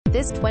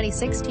This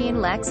 2016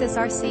 Lexus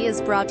RC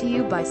is brought to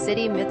you by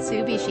City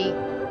Mitsubishi.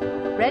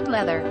 Red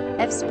leather,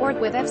 F-Sport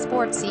with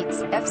F-Sport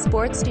seats,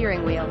 F-Sport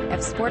steering wheel,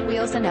 F-Sport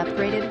wheels and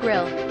upgraded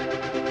grille.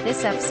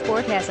 This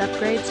F-Sport has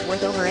upgrades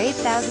worth over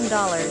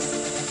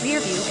 $8,000. Rear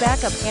view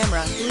backup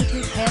camera,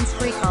 Bluetooth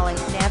hands-free calling,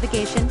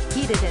 navigation,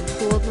 heated and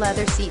cooled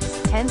leather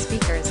seats, 10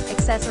 speakers,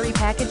 accessory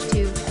package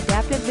 2,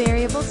 adaptive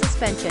variable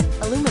suspension,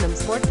 aluminum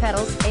sport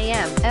pedals,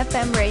 AM,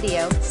 FM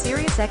radio,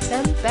 Sirius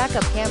XM,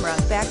 backup camera,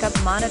 backup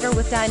monitor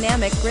with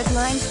dynamic grid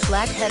lines,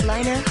 black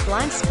headliner,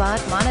 blind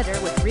spot monitor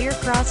with rear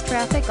cross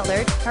traffic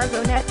alert,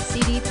 cargo net,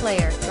 CD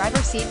player,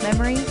 driver seat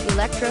memory,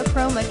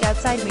 electrochromic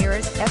outside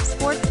mirrors,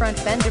 F-Sport front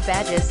fender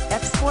badges,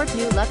 F-Sport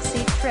new Lux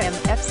seat trim,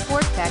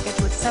 F-Sport package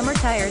with summer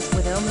tires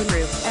with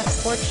moonroof,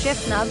 F-Sport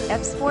shift knob,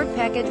 F-Sport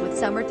package with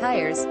summer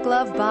tires,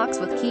 glove box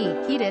with key,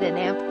 heated and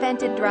amp,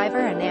 vented driver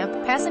and amp,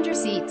 passenger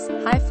seats,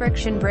 high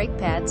friction brake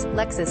pads,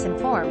 Lexus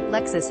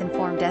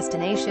Inform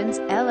destinations,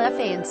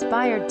 LFA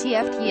inspired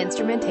TFT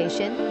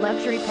instrumentation,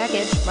 luxury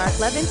package, Mark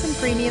Levinson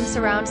premium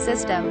surround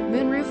system,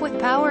 moonroof with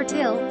power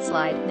tilt,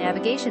 slide,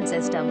 navigation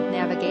system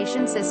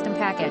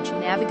package,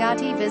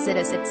 Navigati. Visit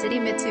us at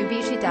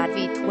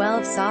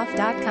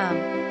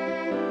citymitsubishi.v12soft.com.